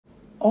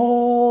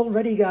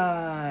Alrighty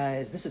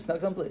guys, this is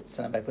snugsonblitz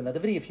and I'm back with another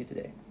video for you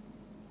today.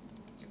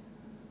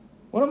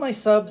 One of my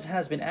subs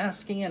has been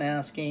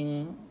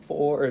asking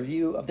for a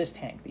review of this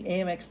tank, the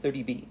AMX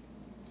 30B.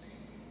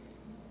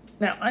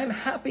 Now, I'm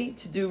happy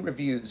to do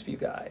reviews for you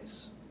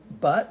guys,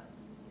 but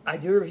I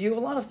do review a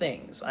lot of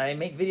things. I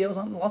make videos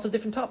on lots of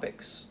different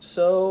topics,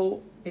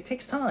 so it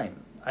takes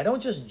time. I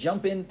don't just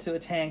jump into a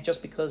tank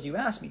just because you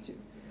asked me to.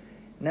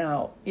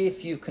 Now,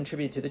 if you've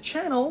contributed to the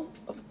channel,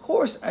 of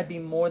course I'd be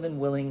more than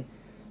willing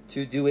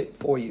to do it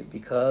for you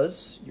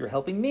because you're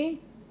helping me,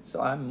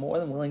 so I'm more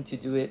than willing to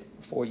do it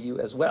for you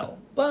as well.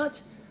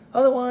 But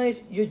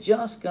otherwise, you're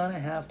just gonna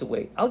have to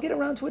wait. I'll get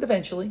around to it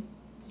eventually.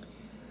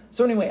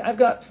 So anyway, I've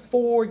got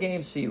 4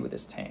 games for you with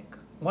this tank.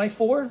 Why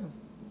 4?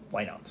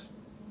 Why not?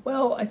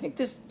 Well, I think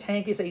this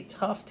tank is a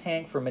tough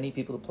tank for many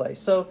people to play,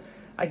 so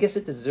I guess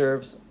it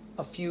deserves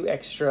a few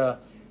extra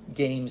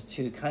games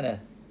to kind of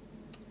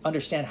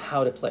understand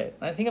how to play it.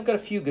 And I think I've got a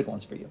few good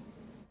ones for you.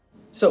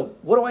 So,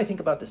 what do I think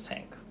about this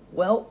tank?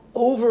 Well,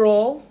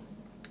 overall,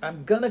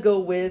 I'm gonna go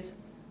with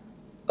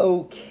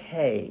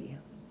okay.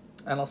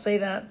 And I'll say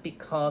that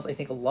because I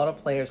think a lot of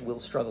players will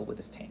struggle with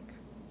this tank.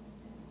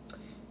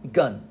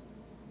 Gun.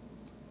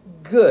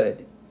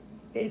 Good.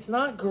 It's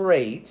not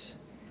great,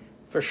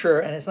 for sure,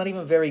 and it's not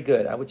even very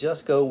good. I would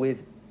just go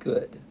with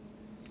good.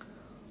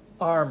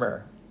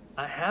 Armor.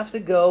 I have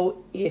to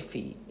go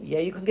iffy. Yeah,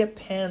 you can get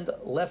panned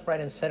left, right,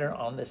 and center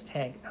on this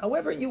tank.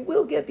 However, you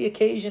will get the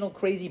occasional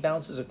crazy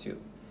bounces or two.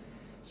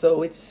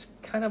 So it's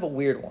kind of a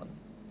weird one.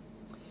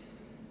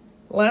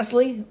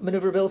 Lastly,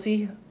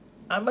 maneuverability.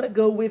 I'm going to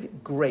go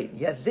with great.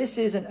 Yeah, this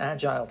is an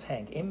agile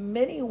tank. In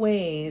many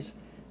ways,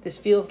 this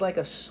feels like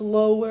a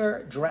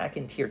slower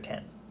Draken Tier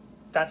 10.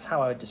 That's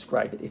how I would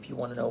describe it if you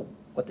want to know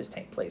what this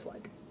tank plays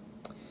like.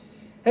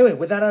 Anyway,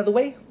 with that out of the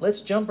way,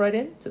 let's jump right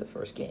into the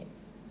first game.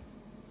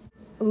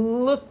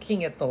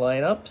 Looking at the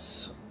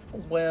lineups,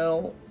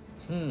 well,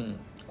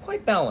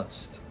 quite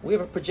balanced. We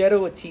have a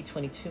Progetto, a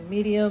T22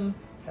 medium,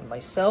 and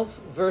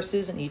myself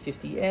versus an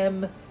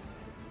E50M,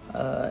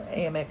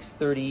 AMX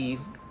 30,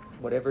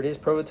 whatever it is,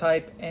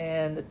 prototype,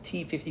 and the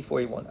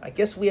T5041. I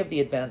guess we have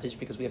the advantage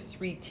because we have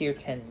 3 Tier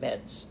 10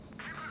 meds.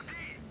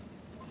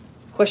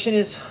 Question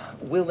is,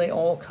 will they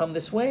all come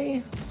this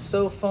way?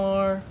 So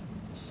far,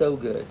 so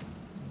good.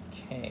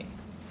 Okay.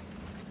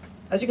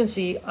 As you can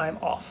see, I'm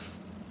off.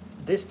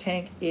 This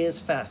tank is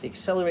fast. The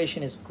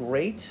acceleration is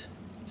great,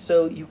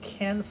 so you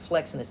can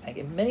flex in this tank.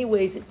 In many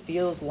ways, it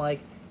feels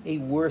like a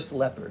worse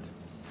Leopard.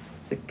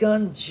 The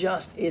gun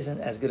just isn't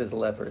as good as the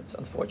Leopards,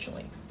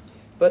 unfortunately.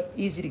 But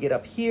easy to get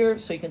up here,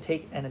 so you can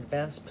take an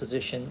advanced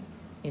position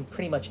in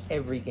pretty much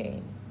every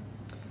game.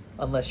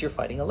 Unless you're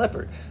fighting a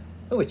Leopard,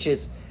 which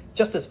is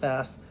just as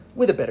fast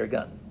with a better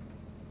gun.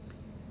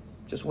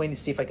 Just waiting to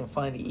see if I can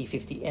find the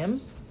E50M.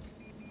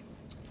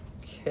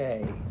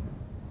 Okay,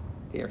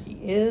 there he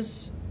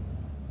is.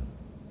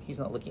 He's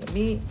not looking at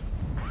me.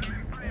 As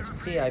you can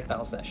see, I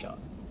bounced that shot.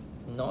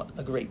 Not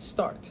a great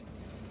start.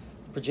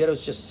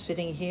 Progetto's just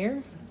sitting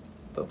here,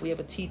 but we have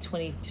a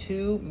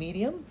T22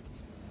 medium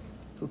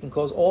who can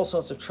cause all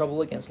sorts of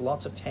trouble against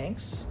lots of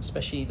tanks,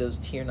 especially those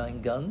Tier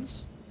 9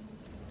 guns.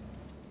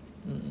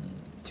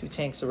 2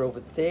 tanks are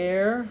over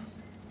there.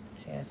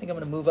 Okay, I think I'm going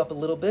to move up a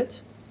little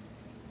bit.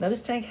 Now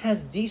this tank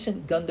has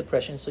decent gun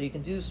depression, so you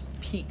can do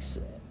peaks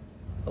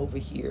over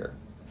here,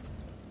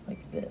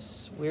 like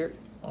this. Where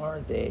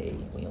are they?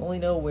 We only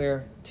know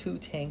where 2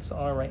 tanks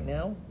are right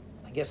now.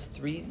 I guess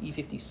 3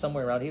 E50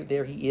 somewhere around here.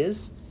 There he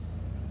is.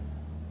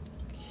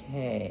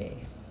 Okay.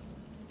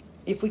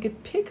 If we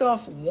could pick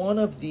off one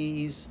of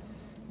these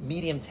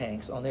medium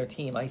tanks on their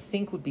team, I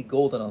think would be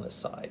golden on this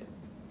side.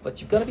 But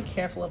you've got to be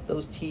careful of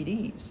those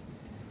TDs.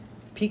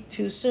 Peek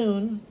too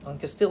soon, on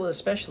Castilla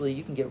especially,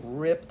 you can get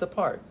ripped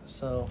apart.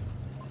 So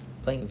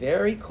playing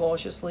very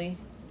cautiously,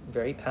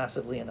 very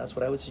passively, and that's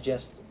what I would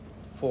suggest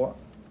for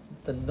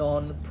the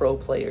non-pro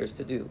players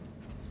to do.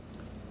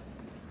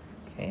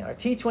 Okay, our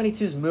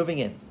T22 is moving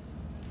in.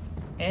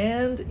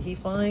 And he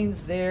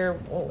finds their,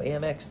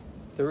 AMX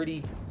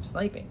 30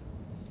 sniping.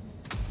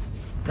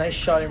 Nice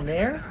shot in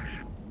there.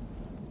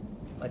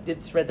 I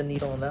did thread the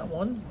needle on that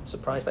one. I'm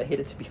surprised I hit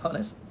it, to be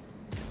honest.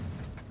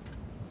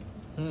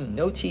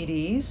 No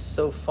TDs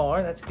so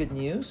far. That's good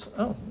news.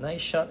 Oh,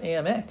 nice shot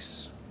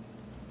AMX.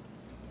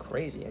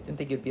 Crazy. I didn't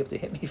think you'd be able to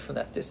hit me from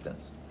that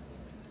distance.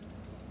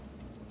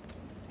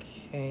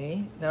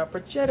 Okay. Now,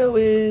 Progetto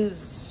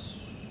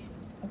is...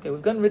 Okay,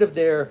 we've gotten rid of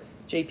their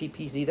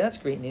JPPZ. That's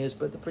great news.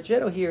 But the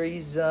Progetto here,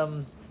 he's...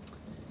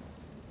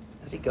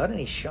 Has he got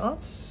any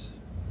shots?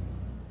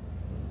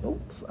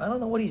 Nope. I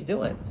don't know what he's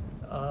doing.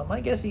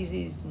 My guess is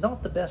he's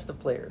not the best of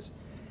players.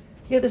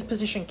 Yeah, this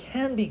position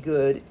can be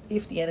good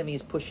if the enemy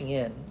is pushing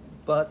in,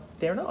 but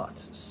they're not.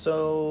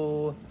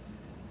 So,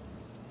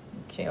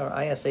 okay, our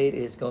IS-8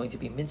 is going to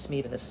be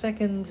mincemeat in a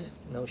second.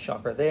 No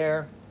shocker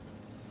there.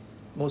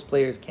 Most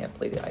players can't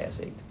play the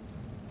IS-8.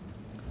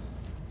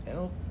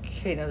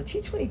 Okay, now the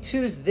T-22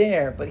 is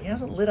there, but he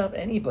hasn't lit up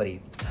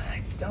anybody.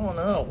 I don't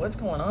know. What's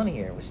going on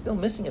here? We're still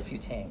missing a few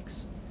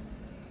tanks.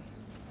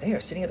 They are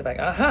sitting at the back.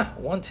 Aha!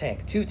 1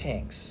 tank, 2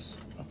 tanks.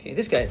 Okay,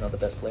 this guy's not the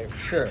best player for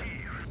sure.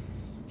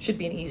 Should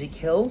be an easy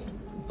kill,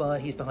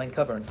 but he's behind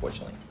cover,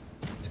 unfortunately.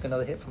 Took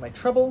another hit for my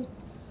trouble.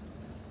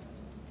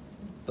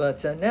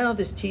 But now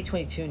this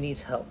T-22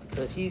 needs help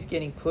because he's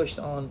getting pushed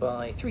on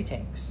by 3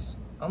 tanks.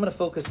 I'm going to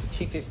focus the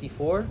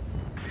T-54.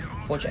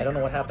 Unfortunately, I don't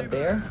know what happened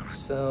there,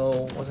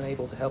 so wasn't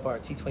able to help our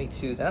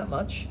T-22 that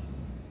much.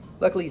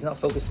 Luckily, he's not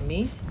focusing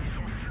me,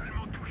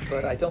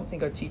 but I don't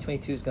think our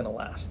T-22 is going to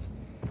last.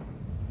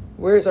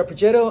 Where is our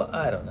Progetto?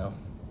 I don't know.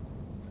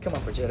 Come on,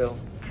 Progetto.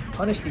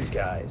 Punish these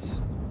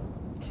guys.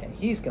 Okay,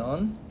 he's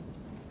gone.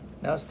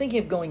 Now, I was thinking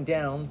of going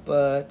down,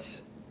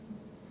 but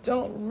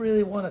don't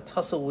really want to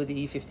tussle with the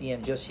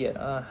E-50M just yet.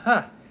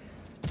 Aha!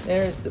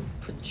 There's the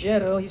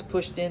Progetto. He's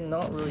pushed in,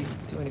 not really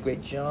doing a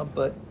great job,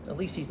 but at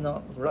least he's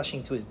not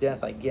rushing to his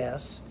death, I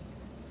guess.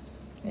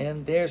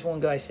 And there's one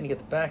guy sitting at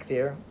the back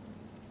there.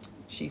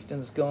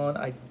 Chieftain's gone.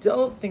 I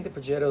don't think the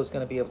Progetto is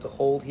going to be able to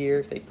hold here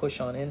if they push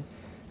on in.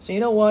 So you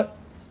know what?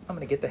 I'm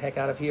going to get the heck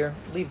out of here.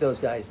 Leave those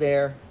guys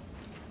there.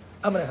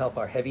 I'm going to help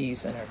our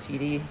heavies and our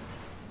TD.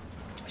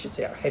 I should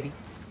say our heavy.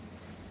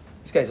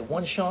 This guy's a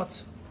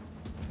one-shot.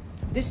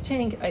 This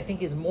tank, I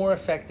think, is more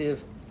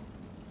effective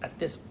at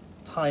this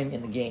time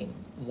in the game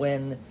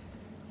when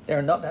there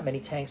are not that many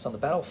tanks on the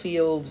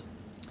battlefield.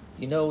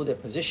 You know their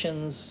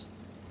positions.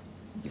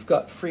 You've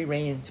got free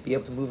reign to be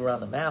able to move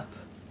around the map.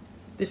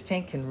 This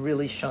tank can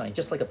really shine,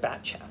 just like a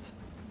Bat Chat.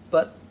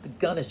 But the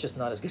gun is just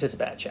not as good as a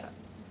Bat Chat.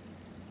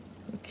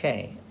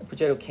 Okay,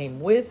 Progetto came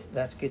with.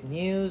 That's good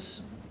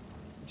news.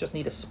 Just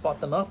need to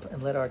spot them up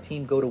and let our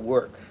team go to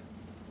work.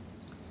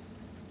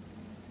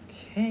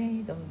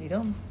 Okay,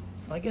 dum-de-dum.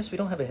 I guess we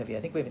don't have a heavy. I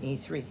think we have an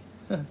E3.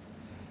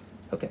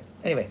 Okay,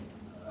 anyway.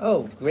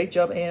 Oh, great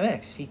job,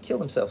 AMX. He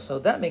killed himself, so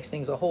that makes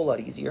things a whole lot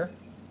easier.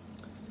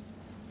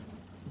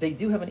 They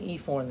do have an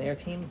E4 in their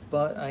team,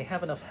 but I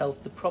have enough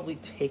health to probably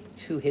take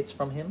 2 hits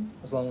from him,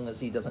 as long as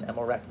he doesn't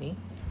ammo rack me,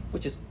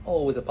 which is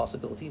always a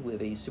possibility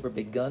with a super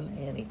big gun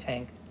and a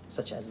tank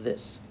such as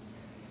this.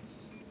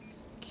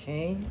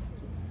 Okay,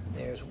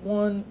 there's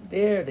one.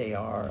 There they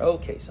are.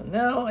 Okay, so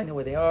now I know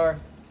where they are.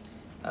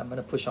 I'm going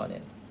to push on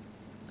in.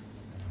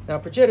 Now,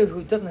 Progetto,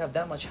 who doesn't have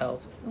that much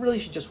health, really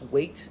should just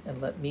wait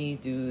and let me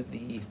do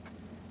the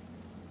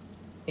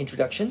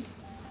introduction,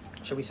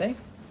 shall we say.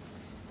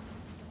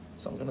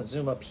 So I'm going to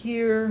zoom up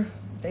here.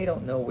 They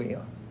don't know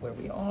where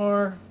we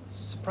are.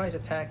 Surprise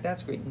attack,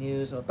 that's great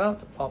news. I'm about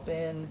to pop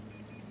in.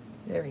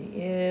 There he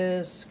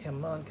is.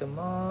 Come on, come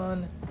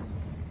on.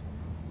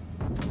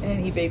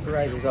 And he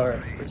vaporizes our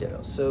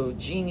Progetto. So,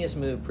 genius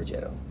move,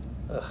 Progetto.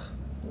 Ugh,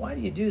 why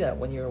do you do that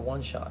when you're a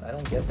one-shot? I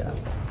don't get that.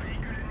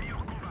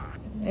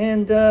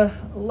 And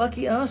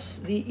lucky us,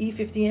 the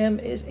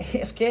E-50M is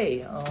AFK.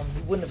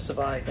 He wouldn't have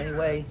survived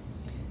anyway.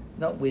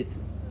 Not with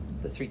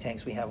the 3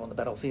 tanks we have on the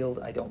battlefield,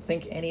 I don't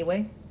think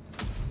anyway.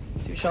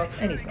 2 shots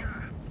and he's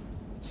gone.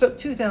 So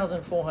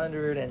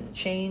 2,400 and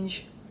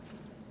change.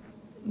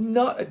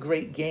 Not a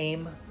great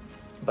game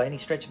by any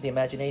stretch of the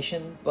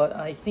imagination, but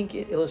I think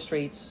it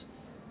illustrates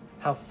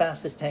how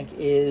fast this tank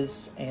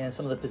is and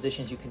some of the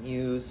positions you can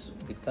use.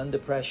 Good gun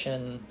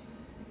depression.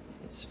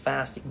 It's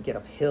fast, it can get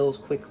up hills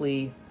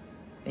quickly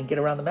and get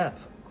around the map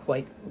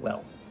quite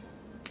well.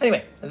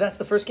 Anyway, that's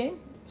the first game.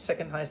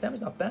 Second highest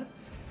damage, not bad.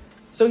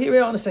 So here we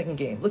are on the second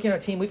game. Looking at our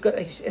team, we've got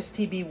a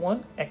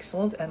STB1,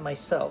 excellent, and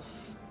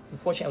myself.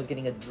 Unfortunately, I was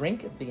getting a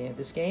drink at the beginning of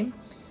this game,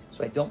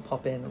 so I don't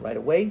pop in right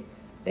away.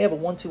 They have a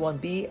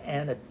 121B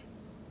and a...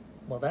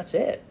 well, that's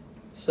it.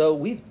 So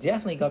we've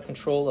definitely got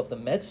control of the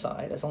med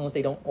side, as long as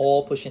they don't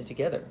all push in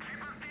together.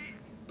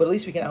 But at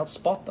least we can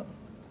outspot them.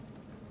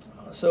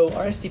 So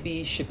our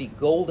STB should be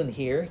golden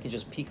here. He can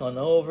just peek on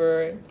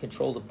over,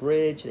 control the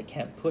bridge. They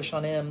can't push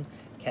on him,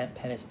 can't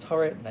pen his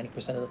turret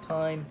 90% of the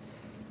time.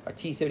 Our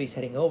T-30 is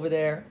heading over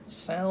there.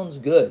 Sounds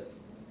good.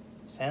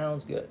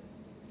 Sounds good.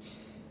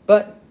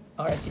 But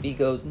our STB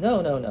goes, no,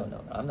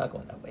 I'm not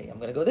going that way. I'm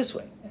going to go this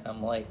way. And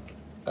I'm like,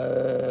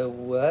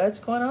 what's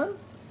going on?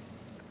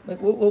 Like,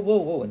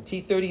 whoa. And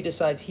T-30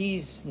 decides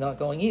he's not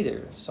going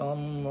either. So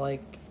I'm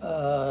like,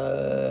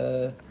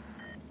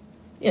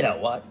 you know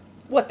what?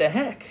 What the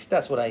heck?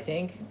 That's what I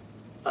think.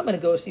 I'm going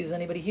to go see if there's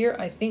anybody here.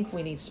 I think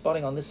we need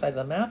spotting on this side of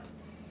the map.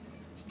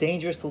 It's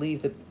dangerous to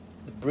leave the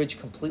bridge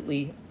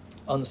completely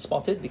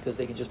unspotted because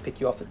they can just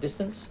pick you off at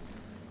distance.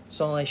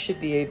 So I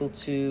should be able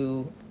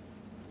to,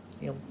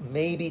 you know,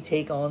 maybe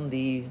take on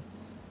the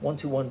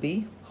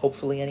 121B,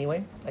 hopefully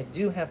anyway. I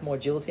do have more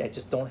agility. I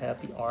just don't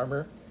have the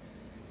armor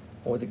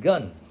or the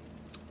gun.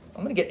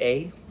 I'm going to get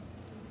A.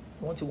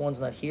 121's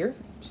not here,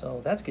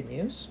 so that's good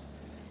news.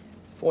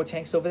 4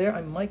 tanks over there.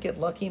 I might get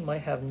lucky,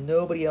 might have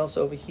nobody else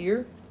over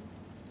here.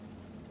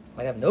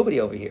 Might have nobody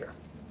over here.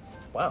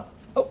 Wow.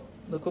 Oh,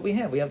 look what we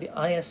have. We have the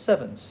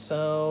IS-7.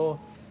 So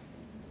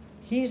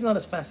he's not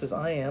as fast as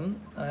I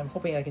am. I'm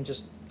hoping I can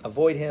just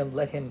avoid him,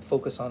 let him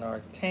focus on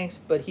our tanks,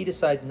 but he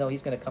decides no,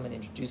 he's going to come and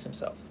introduce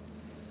himself.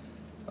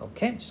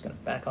 Okay, I'm just going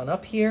to back on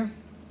up here.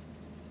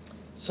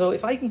 So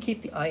if I can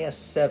keep the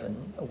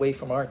IS-7 away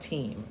from our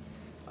team,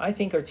 I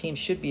think our team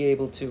should be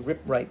able to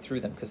rip right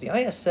through them, because the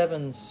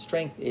IS-7's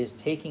strength is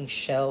taking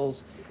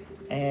shells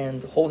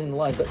and holding the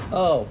line. But,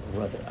 oh,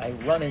 brother, I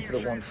run into the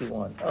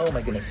 1-2-1. Oh,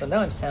 my goodness. So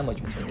now I'm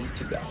sandwiched between these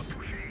two guys.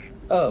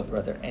 Oh,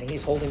 brother. And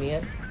he's holding me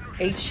in.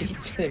 8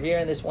 sheets to the rear,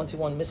 and this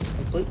 1-2-1 misses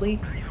completely.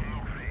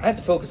 I have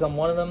to focus on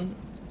one of them.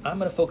 I'm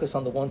going to focus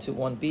on the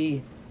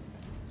 1-2-1B.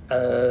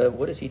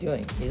 What is he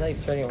doing? He's not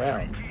even turning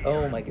around.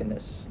 Oh, my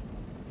goodness.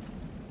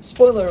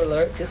 Spoiler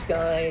alert, this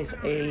guy's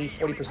a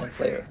 40%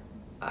 player.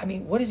 I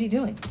mean, what is he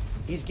doing?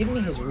 He's giving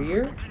me his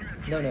rear?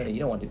 No, you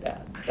don't want to do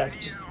that. That's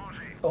just,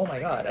 oh my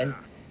God. And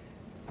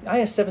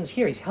IS-7's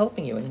here, he's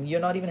helping you, and you're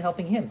not even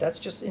helping him. That's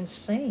just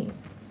insane.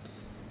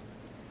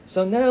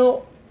 So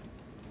now,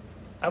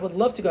 I would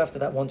love to go after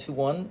that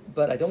 1-2-1,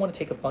 but I don't want to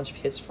take a bunch of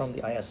hits from the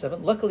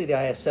IS-7. Luckily, the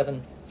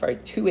IS-7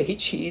 fired 2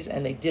 HEs,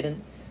 and they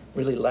didn't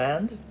really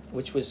land,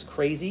 which was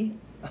crazy.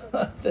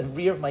 The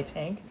rear of my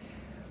tank,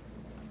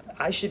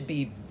 I should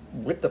be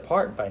ripped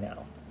apart by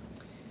now.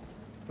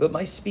 But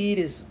my speed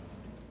is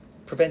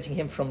preventing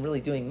him from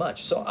really doing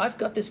much. So I've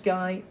got this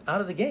guy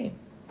out of the game.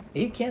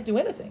 He can't do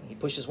anything. He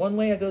pushes one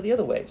way, I go the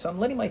other way. So I'm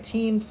letting my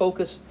team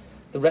focus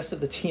the rest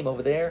of the team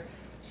over there.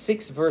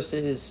 6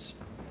 versus,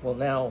 well,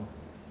 now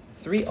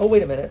 3. Oh,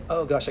 wait a minute.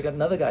 Oh, gosh, I got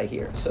another guy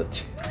here. So,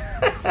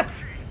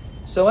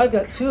 so I've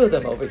got 2 of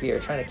them over here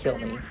trying to kill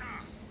me,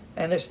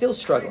 and they're still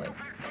struggling.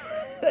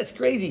 That's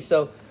crazy.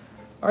 So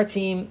our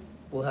team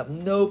will have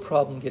no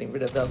problem getting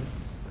rid of them.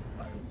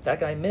 That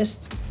guy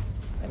missed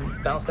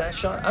and bounced that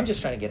shot. I'm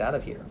just trying to get out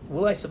of here.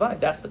 Will I survive?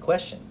 That's the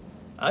question.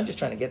 I'm just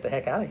trying to get the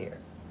heck out of here.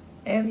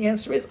 And the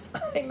answer is,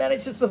 I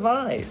managed to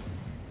survive.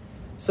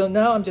 So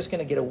now I'm just going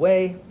to get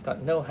away.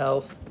 Got no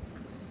health.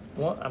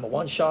 I'm a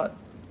one-shot.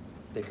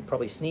 They could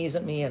probably sneeze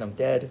at me and I'm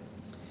dead.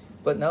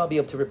 But now I'll be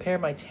able to repair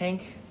my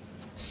tank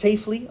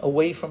safely,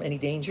 away from any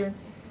danger,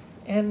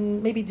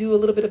 and maybe do a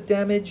little bit of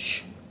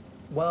damage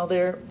while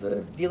they're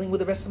dealing with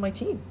the rest of my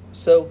team.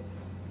 So,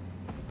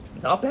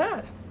 not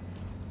bad.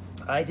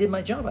 I did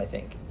my job, I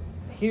think.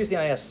 Here's the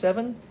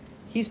IS-7.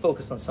 He's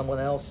focused on someone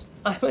else.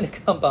 I'm going to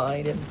come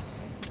behind him,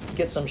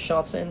 get some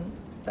shots in.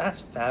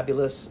 That's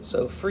fabulous.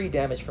 So free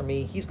damage for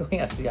me. He's going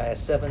after the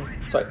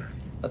IS-7. Sorry,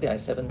 not the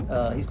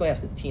IS-7. He's going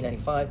after the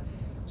T-95.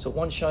 So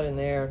 1 shot in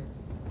there,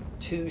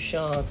 2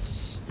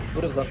 shots.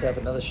 Would have loved to have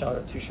another shot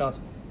or 2 shots.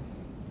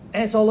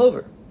 And it's all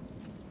over.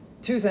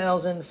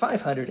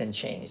 2,500 and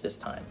change this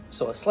time.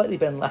 So a slightly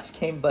better than last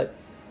game, but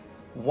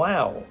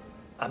wow.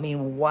 I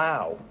mean,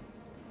 wow.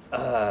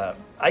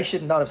 I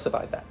should not have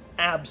survived that.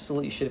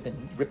 Absolutely should have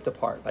been ripped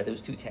apart by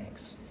those 2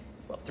 tanks.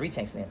 Well, 3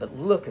 tanks in the end, but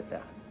look at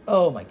that.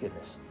 Oh my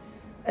goodness.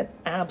 An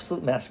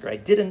absolute massacre. I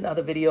did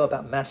another video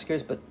about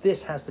massacres, but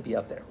this has to be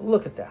up there.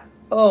 Look at that.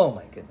 Oh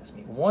my goodness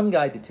me. 1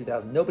 guy did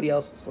 2,000. Nobody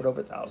else scored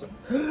over 1,000.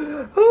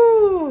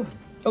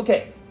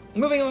 Okay,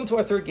 moving on to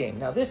our 3rd game.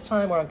 Now this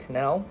time we're on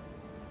Canal.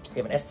 We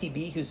have an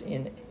STB who's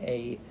in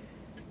a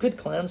good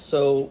clan,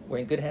 so we're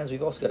in good hands.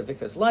 We've also got a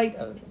Vickers Light,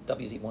 a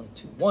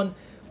WZ121.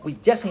 We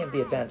definitely have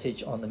the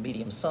advantage on the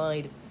medium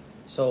side,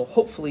 so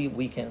hopefully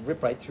we can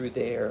rip right through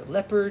their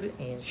Leopard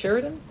and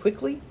Sheridan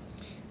quickly,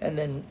 and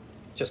then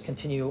just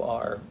continue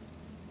our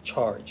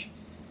charge.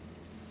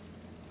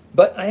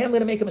 But I am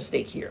going to make a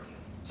mistake here.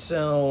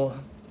 So,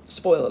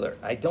 spoiler alert,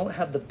 I don't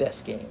have the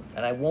best game,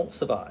 and I won't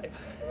survive.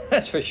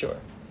 That's for sure.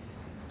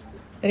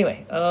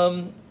 Anyway,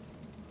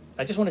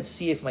 I just wanted to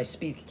see if my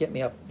speed could get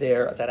me up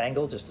there at that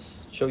angle,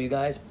 just to show you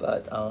guys,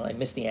 but I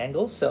missed the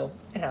angle, so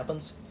it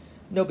happens.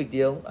 No big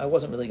deal. I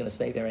wasn't really going to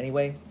stay there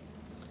anyway.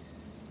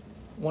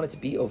 Wanted to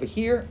be over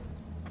here.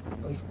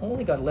 We've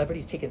only got Leopard.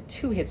 He's taken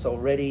 2 hits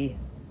already.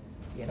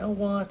 You know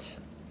what?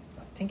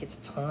 I think it's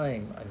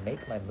time I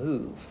make my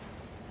move.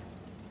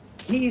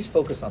 He's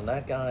focused on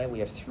that guy. We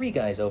have 3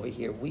 guys over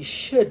here. We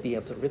should be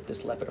able to rip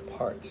this Leopard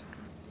apart.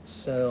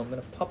 So I'm going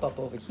to pop up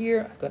over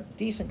here. I've got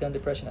decent gun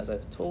depression, as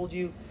I've told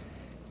you.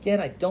 Again,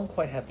 I don't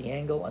quite have the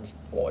angle,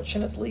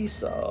 unfortunately,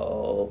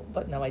 so...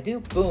 But now I do.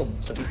 Boom.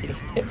 So he's getting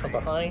hit from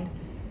behind.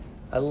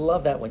 I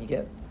love that when you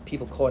get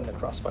people caught in the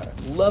crossfire.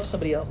 Love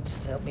somebody else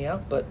to help me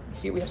out, but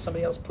here we have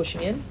somebody else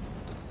pushing in.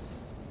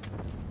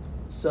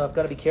 So I've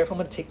got to be careful. I'm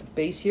going to take the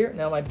base here.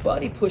 Now my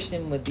buddy pushed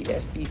in with the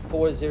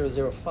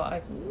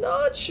FB4005.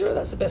 Not sure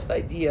that's the best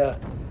idea.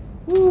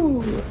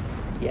 Woo!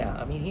 Yeah,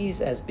 I mean, he's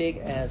as big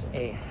as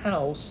a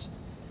house.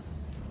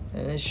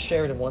 And this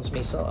Sheridan wants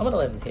me, so I'm going to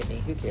let him hit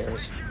me. Who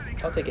cares?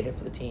 I'll take a hit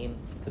for the team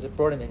because it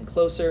brought him in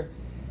closer.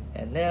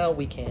 And now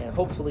we can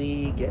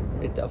hopefully get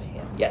rid of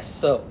him. Yes,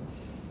 so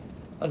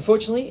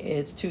unfortunately,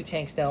 it's 2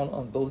 tanks down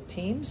on both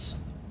teams.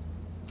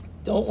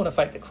 Don't want to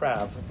fight the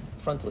crab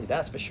frontally,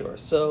 that's for sure.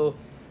 So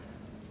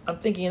I'm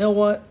thinking, you know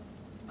what?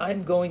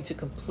 I'm going to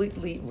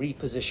completely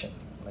reposition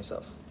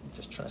myself. I'm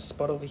just trying to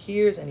spot over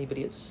here. Is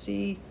anybody at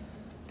sea?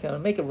 Gonna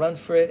make a run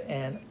for it,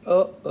 and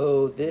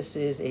uh-oh, this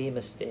is a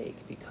mistake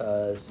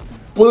because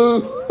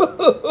boom!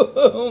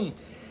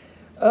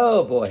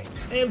 Oh boy,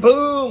 and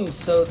boom!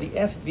 So the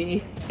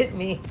FV hit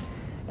me,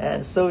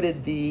 and so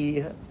did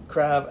the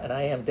crab, and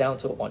I am down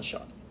to a 1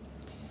 shot.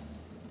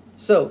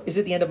 So, is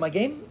it the end of my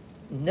game?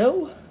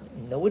 No,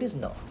 no it is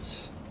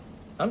not.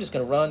 I'm just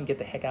gonna run, get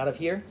the heck out of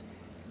here.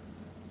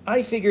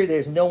 I figure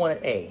there's no one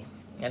at A.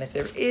 And if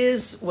there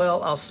is,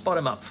 well, I'll spot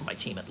him up for my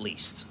team at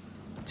least,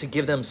 to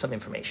give them some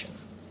information.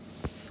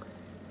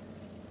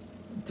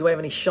 Do I have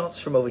any shots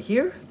from over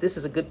here? This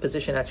is a good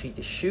position actually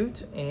to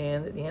shoot,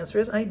 and the answer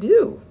is I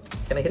do.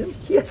 Can I hit him?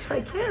 Yes,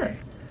 I can.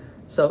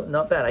 So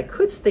not bad. I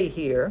could stay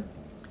here,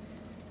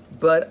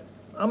 but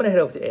I'm gonna head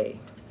over to A,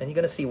 and you're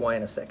gonna see why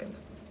in a second.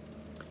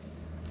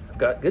 I've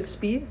got good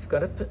speed.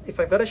 If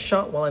I've got a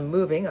shot while I'm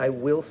moving, I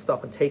will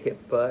stop and take it,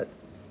 but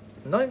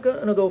I'm not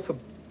gonna go for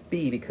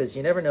B because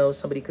you never know,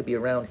 somebody could be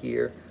around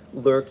here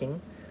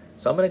lurking.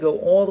 So I'm gonna go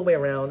all the way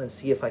around and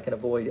see if I can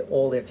avoid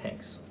all their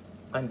tanks.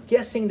 I'm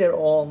guessing they're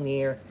all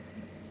near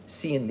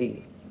C and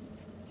D,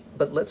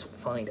 but let's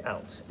find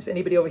out. Is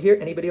anybody over here?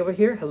 Anybody over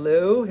here?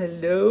 Hello,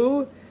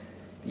 hello?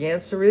 The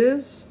answer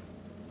is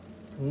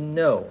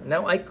no.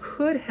 Now I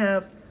could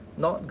have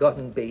not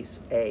gotten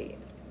base A.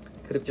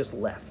 I could have just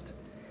left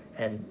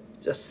and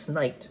just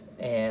sniped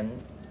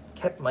and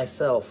kept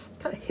myself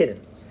kind of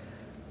hidden.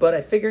 But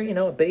I figure, you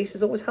know, a base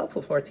is always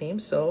helpful for our team,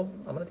 so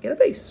I'm going to get a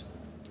base.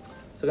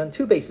 So I've got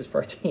 2 bases for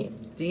our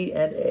team, D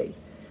and A.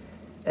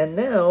 And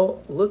now,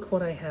 look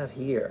what I have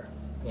here.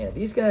 Yeah,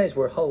 these guys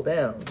were hull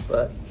down,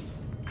 but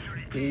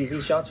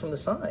easy shots from the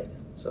side.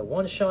 So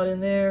 1 shot in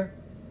there.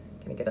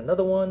 Can I get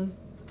another one?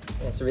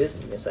 The answer is,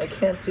 yes, I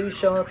can. 2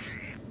 shots.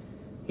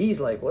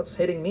 He's like, what's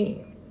hitting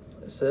me?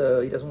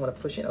 So he doesn't want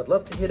to push in. I'd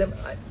love to hit him.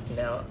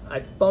 Now, I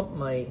bumped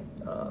my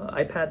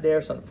iPad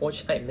there, so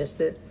unfortunately I missed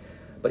it.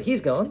 But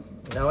he's gone.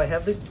 Now I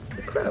have the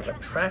crowd.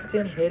 I've tracked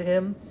him, hit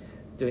him,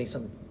 doing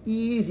some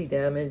easy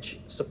damage,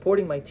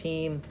 supporting my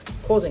team,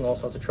 causing all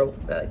sorts of trouble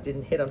that I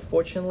didn't hit,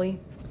 unfortunately.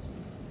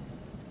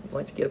 I'd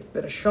like to get a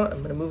better shot. I'm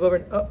going to move over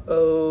and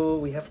uh-oh,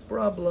 we have a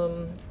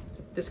problem.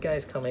 This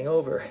guy's coming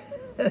over.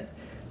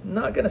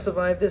 Not going to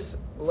survive this.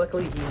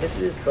 Luckily, he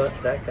misses, but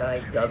that guy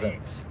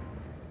doesn't.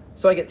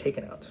 So I get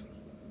taken out.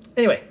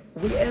 Anyway,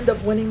 we end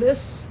up winning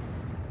this.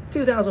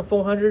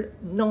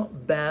 2,400,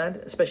 not bad,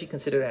 especially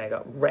considering I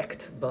got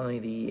wrecked by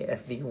the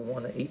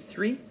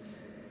FV183.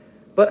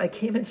 But I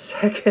came in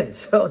second,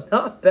 so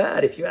not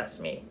bad if you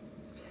ask me.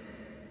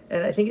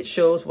 And I think it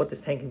shows what this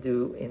tank can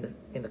do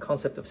in the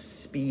concept of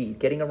speed,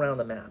 getting around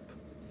the map.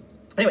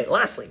 Anyway,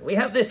 lastly, we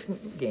have this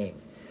game,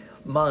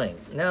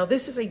 Mines. Now,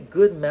 this is a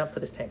good map for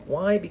this tank.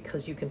 Why?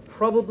 Because you can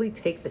probably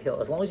take the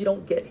hill, as long as you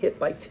don't get hit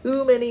by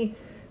too many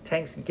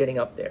tanks getting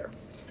up there.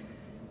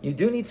 You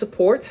do need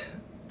support.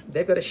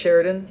 They've got a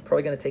Sheridan,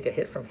 probably going to take a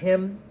hit from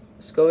him.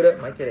 Skoda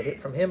might get a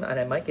hit from him, and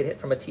I might get hit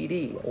from a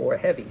TD or a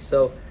heavy.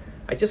 So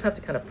I just have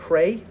to kind of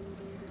pray.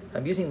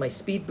 I'm using my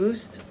speed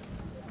boost.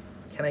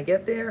 Can I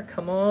get there?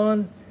 Come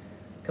on.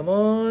 Come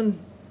on.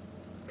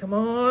 Come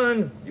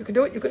on. You can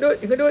do it. You can do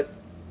it. You can do it.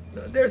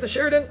 There's the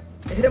Sheridan.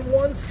 I hit him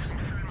once.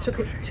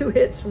 Took 2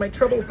 hits for my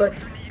trouble, but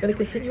I'm going to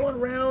continue on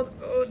round.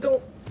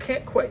 Oh,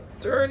 can't quite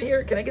turn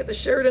here. Can I get the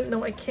Sheridan?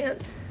 No, I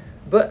can't.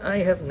 But I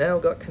have now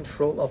got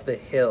control of the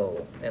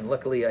hill, and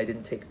luckily I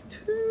didn't take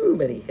too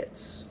many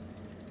hits.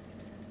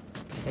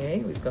 Okay,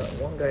 we've got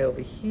 1 guy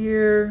over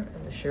here,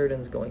 and the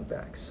Sheridan's going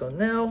back. So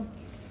now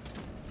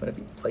I'm going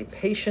to play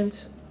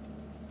patient,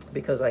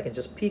 because I can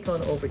just peek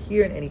on over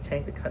here, and any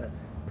tank that kind of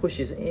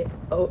pushes in,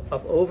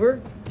 up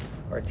over,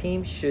 our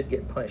team should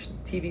get punished.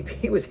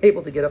 TVP was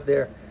able to get up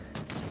there.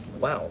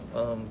 Wow,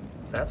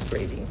 that's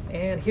crazy.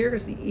 And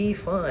here's the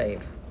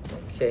E5.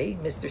 Okay,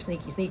 Mr.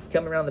 Sneaky Sneaky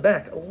coming around the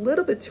back. A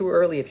little bit too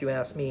early if you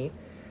ask me.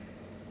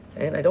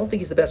 And I don't think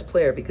he's the best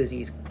player because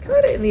he's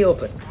kind of in the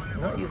open.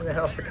 Not using the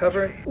house for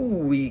cover.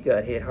 Ooh, he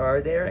got hit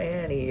hard there.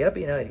 And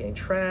now he's getting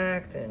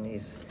tracked. And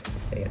he's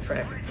getting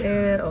tracked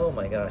again. Oh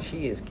my gosh,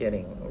 he is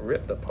getting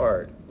ripped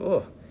apart.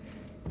 Oh,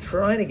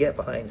 trying to get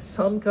behind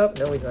some cover.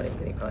 No, he's not even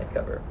getting behind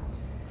cover.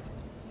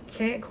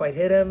 Can't quite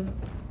hit him.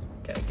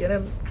 Can I get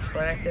him?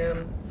 Tracked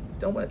him.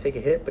 Don't want to take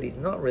a hit, but he's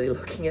not really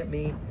looking at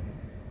me.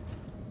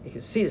 You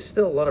can see there's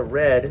still a lot of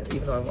red,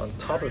 even though I'm on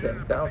top of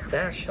him. Bounced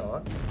that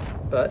shot,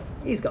 but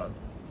he's gone.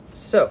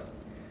 So,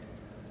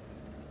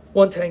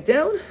 1 tank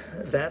down.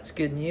 That's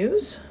good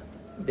news.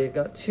 They've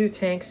got 2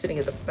 tanks sitting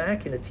at the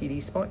back in the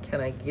TD spot.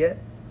 Can I get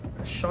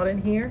a shot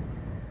in here?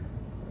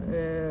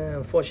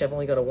 Unfortunately, I've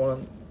only got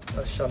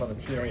a shot on the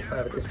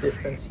T95 at this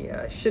distance.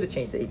 Yeah, I should have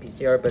changed the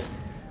APCR, but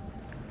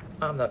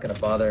I'm not going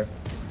to bother.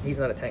 He's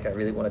not a tank I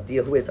really want to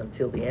deal with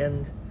until the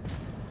end.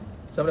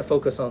 So I'm going to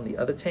focus on the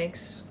other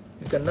tanks.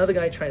 We've got another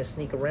guy trying to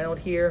sneak around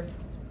here.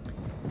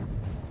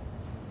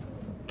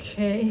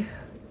 Okay.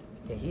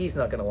 Yeah, he's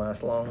not going to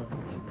last long.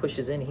 If he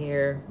pushes in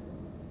here,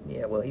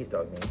 yeah, well, he's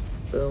dogged me.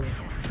 Boom.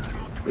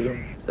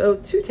 Boom. So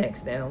 2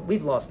 tanks down.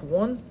 We've lost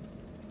 1.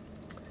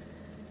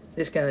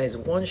 This guy's a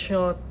 1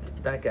 shot.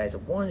 That guy's a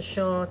 1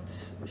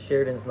 shot.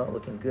 Sheridan's not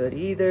looking good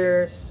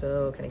either.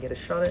 So can I get a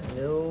shot at?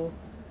 No.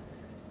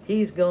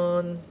 He's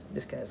gone.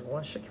 This guy's a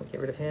 1 shot. Can we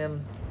get rid of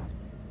him?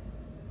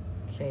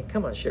 Okay,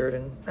 come on,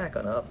 Sheridan. Back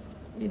on up.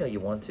 You know you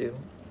want to.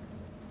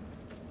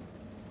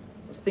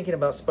 I was thinking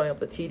about spying up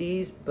the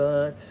TDs,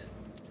 but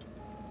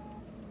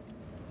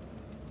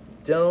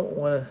don't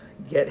want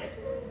to get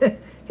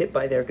hit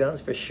by their guns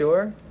for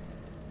sure.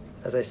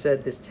 As I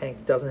said, this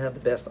tank doesn't have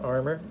the best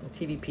armor.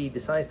 TVP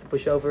decides to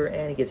push over,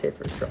 and he gets hit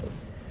for his trouble.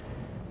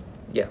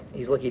 Yeah,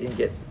 he's lucky he didn't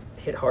get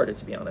hit harder,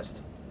 to be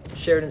honest.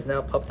 Sheridan's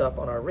now popped up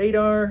on our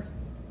radar.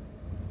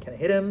 Can I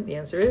hit him? The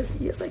answer is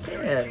yes, I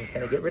can.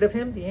 Can I get rid of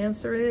him? The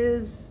answer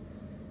is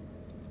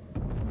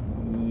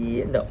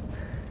yeah, no.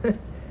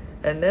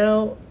 And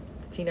now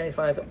the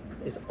T-95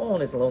 is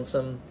on his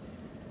lonesome.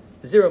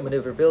 0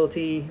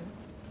 maneuverability.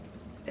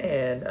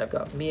 And I've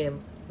got me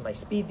and my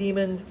speed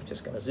demon. I'm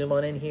just going to zoom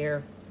on in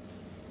here.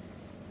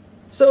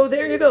 So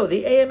there you go,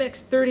 the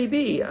AMX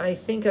 30B. I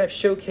think I've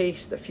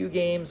showcased a few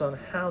games on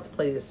how to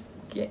play this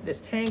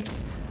tank.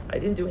 I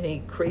didn't do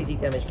any crazy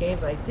damage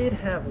games. I did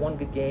have one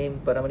good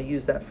game, but I'm going to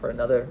use that for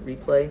another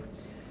replay.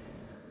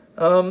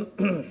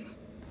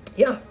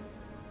 Yeah,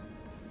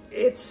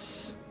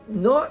 it's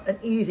not an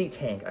easy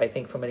tank, I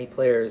think, for many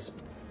players,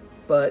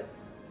 but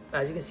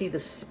as you can see, the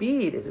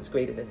speed is its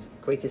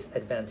greatest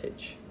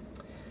advantage.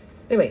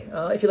 Anyway,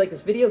 if you like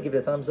this video, give it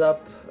a thumbs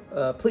up.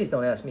 Please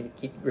don't ask me to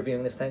keep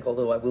reviewing this tank,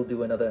 although I will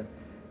do another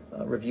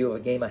review of a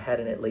game I had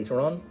in it later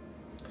on.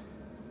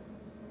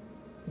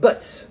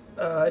 But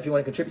if you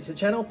want to contribute to the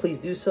channel, please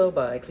do so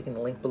by clicking the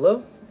link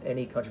below.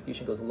 Any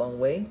contribution goes a long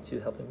way to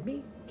helping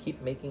me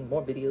keep making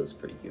more videos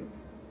for you.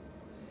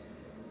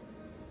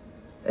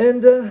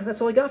 And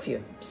that's all I got for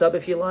you. Sub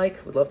if you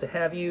like. Would love to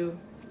have you.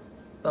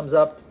 Thumbs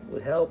up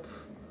would help.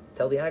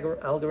 Tell the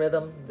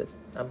algorithm that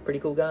I'm a pretty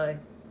cool guy.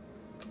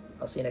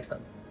 I'll see you next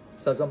time.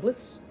 Snugs on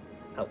Blitz,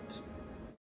 out.